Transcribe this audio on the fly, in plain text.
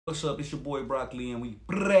What's up? It's your boy BROC Li, and we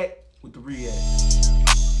back with the react.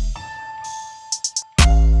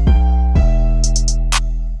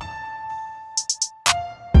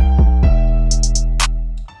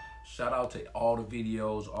 Shout out to all the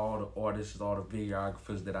videos, all the artists, all the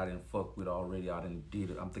videographers that I didn't fuck with already. I didn't did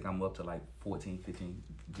it. I think I'm up to like 14, 15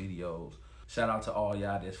 videos. Shout out to all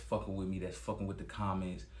y'all that's fucking with me, that's fucking with the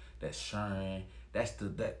comments, that's sharing. That's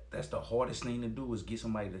the hardest thing to do, is get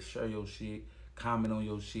somebody to share your shit, comment on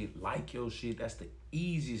your shit, like your shit. That's the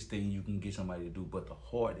easiest thing you can get somebody to do, but the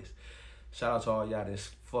hardest. Shout out to all y'all that's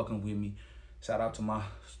fucking with me. Shout out to my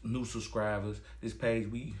new subscribers. This page,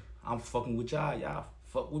 I'm fucking with y'all. Y'all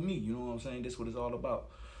fuck with me. You know what I'm saying? This is what it's all about.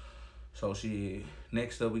 So shit,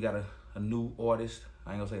 next up we got a new artist.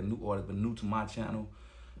 I ain't gonna say a new artist, but new to my channel.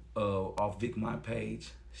 Off Vic My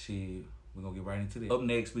page. Shit, we're gonna get right into this. Up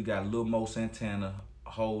next, we got LilMoSantana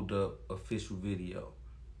Hold Up official video.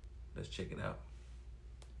 Let's check it out.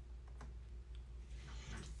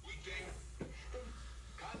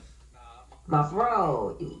 My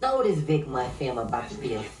bro, you know this Vic My Family about to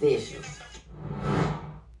be official.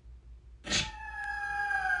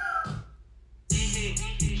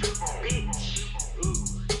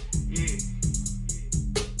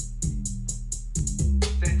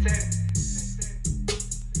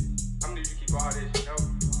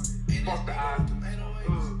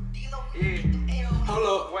 Hold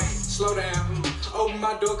up, wait, slow down. Open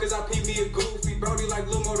my door cause I peep me a goofy. Brody like,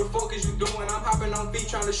 little mo, the fuck is you doing? I'm hopping on feet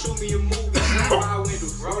trying to shoot me a movie. My window,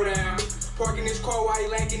 roll down. Parking this car while he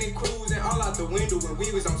lacking and cruising all out the window when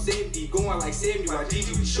we was on 70, going like 70 while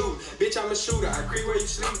Gigi was shooting. Bitch, I'm a shooter, I creep where you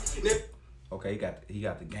sleep. Okay, he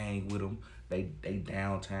got the gang with him. They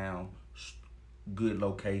downtown, good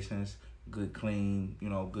locations, good clean, you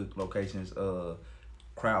know, good locations.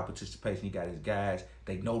 Crowd participation. He got his guys.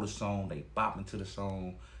 They know the song. They bopping to the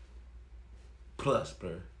song. Plus,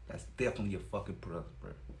 bro, that's definitely a fucking plus,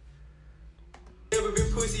 bro. Never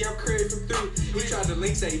been pussy, I'm curried from through. He tried to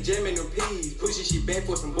link, say jamming them peas, pushing shit back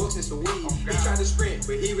for some books and some weed. He tried to sprint,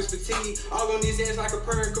 but he was fatigued. All on his ass like a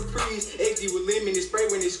purr Caprice. XD with lemon and spray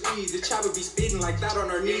when it squeeze. The chopper be spitting like that on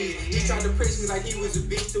her knees. He tried to press me like he was a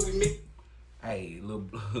bitch till we met. Hey,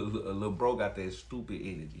 little bro got that stupid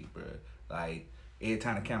energy, bro. Like, every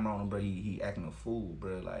time the camera on him, bro, he acting a fool,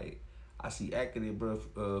 bro. Like, I see acting in bro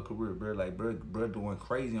career, bro. Like, bro doing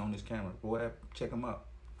crazy on this camera. Boy, check him out.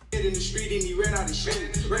 In the street and he ran out of shit.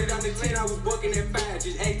 Right down the 10, I was bucking at 5.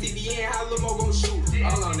 Just ATVN, how Lil Mo gon' shoot?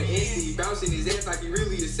 All on the NC, bouncing his ass like he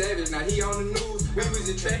really a savage. Now he on the news. We was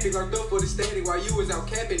in traffic, locked up for the static while you was out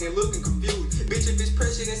capping and looking confused. Bitch, if it's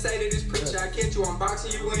pressure, then say that it's pressure. I catch you, I'm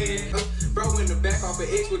boxing you in. Bro in the back off an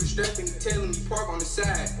X with a strap and he telling me park on the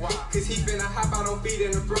side. Cause he finna hop out on feet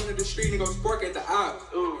in the front of the street and go spark at the op.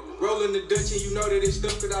 Rolling the Dutch and you know that it's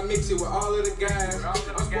stuff cause I mix it with all of the guys. I'm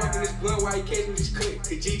sparking this blunt while he catch me this cut.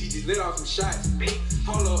 Cause Gigi just lit off some shots.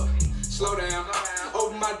 Hold up, slow down.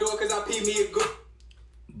 Open my door cause I pee me a good.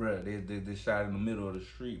 Bruh, this shot in the middle of the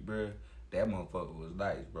street, bruh. That motherfucker was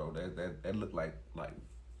nice, bro. That looked like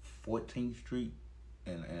 14th Street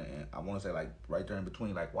and I want to say like right there in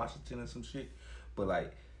between like Washington and some shit. But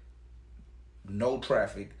like no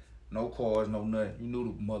traffic, no cars, no nothing. You knew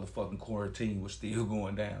the motherfucking quarantine was still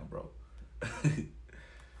going down, bro.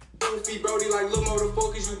 Brody like, little mo, the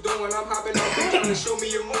fuck is you doing? I'm hopping off and trying to show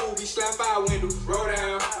me a movie. Slap our window, roll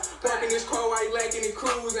down. Parking this car while he lacking and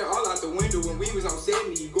cruising all out the window when we was on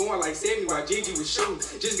 70, going like 70 while Gigi was shooting.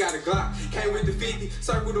 Just got a Glock, came with the 50,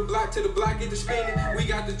 circle the block to the block, get the spinning. We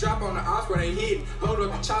got the drop on the ops where they hidden. Load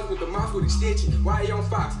up the chops with the mouse with extension. Why he on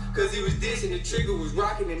Fox? Cause he was dissing, the trigger was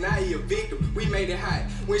rocking and now he a victim. We made it hot,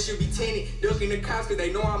 when should be tinted, ducking the cops cause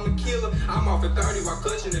they know I'm a killer. I'm off at 30 while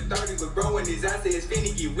clutching the 30, but bro in his eyes says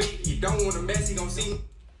finna get wicked. You don't want a mess, he gon' see me.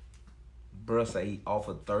 Bruh say he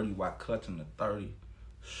offered 30 while clutching the 30.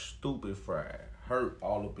 Stupid fried. Hurt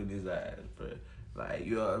all up in his eyes, bruh. Like,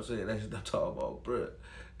 you know what I'm saying? That's what I'm talking about, bruh.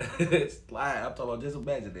 It's like, I'm talking about, just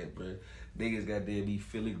imagine that, bruh. Niggas goddamn be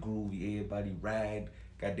feeling groovy, everybody ride,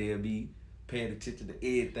 goddamn be paying attention to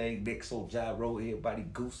everything, next on gyro, everybody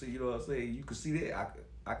goosey, you know what I'm saying? You can see that.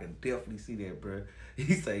 I can definitely see that, bruh.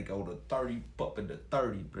 He say go to 30, pumping to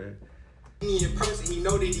 30, bruh. Me in person, he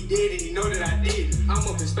know that he did and he know that I did. I'm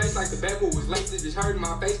up in space like the backwood was laces, just hurting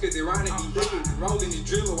my face cause they're around and be hidden. Rolling his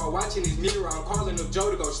driller while watching his mirror. I'm calling up Joe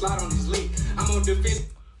to go slide on his link. I'm on defense.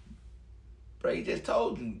 Bro, he just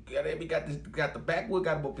told you. He got the backwood,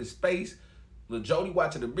 got him up in space. Lil Jody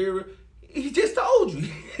watching the mirror. He just told you.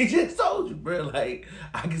 He just told you, bro. Like,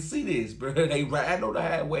 I can see this, bro. They riding on the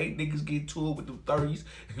highway. Niggas get to it with them 30s.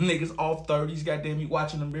 Niggas off 30s. Goddamn, you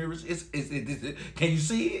watching the mirrors. Can you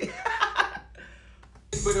see it?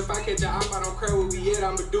 bitch, but if I catch a op, I don't care where we at,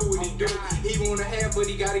 I'ma do what he do. He wanna have, but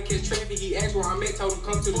he gotta catch traffic. He asked where I'm at, told him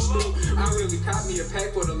come to the stool. I really caught me a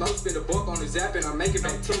pack for the low, spit a buck on the zap, and I make it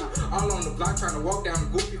back too. All on the block trying to walk down the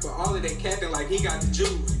goofy for all of that capping like he got the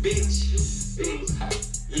juice, bitch.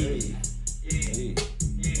 Yeah.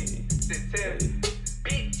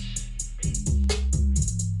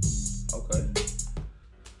 Okay.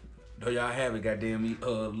 There y'all have it, goddamn me.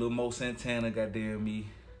 LilMoSantana, goddamn me.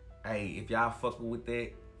 Hey, if y'all fucking with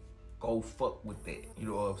that, go fuck with that. You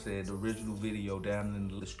know what I'm saying? The original video down in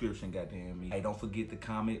the description, goddamn me. Hey, don't forget to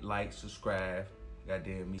comment, like, subscribe.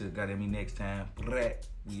 Goddamn me. Goddamn me next time.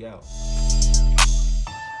 We out.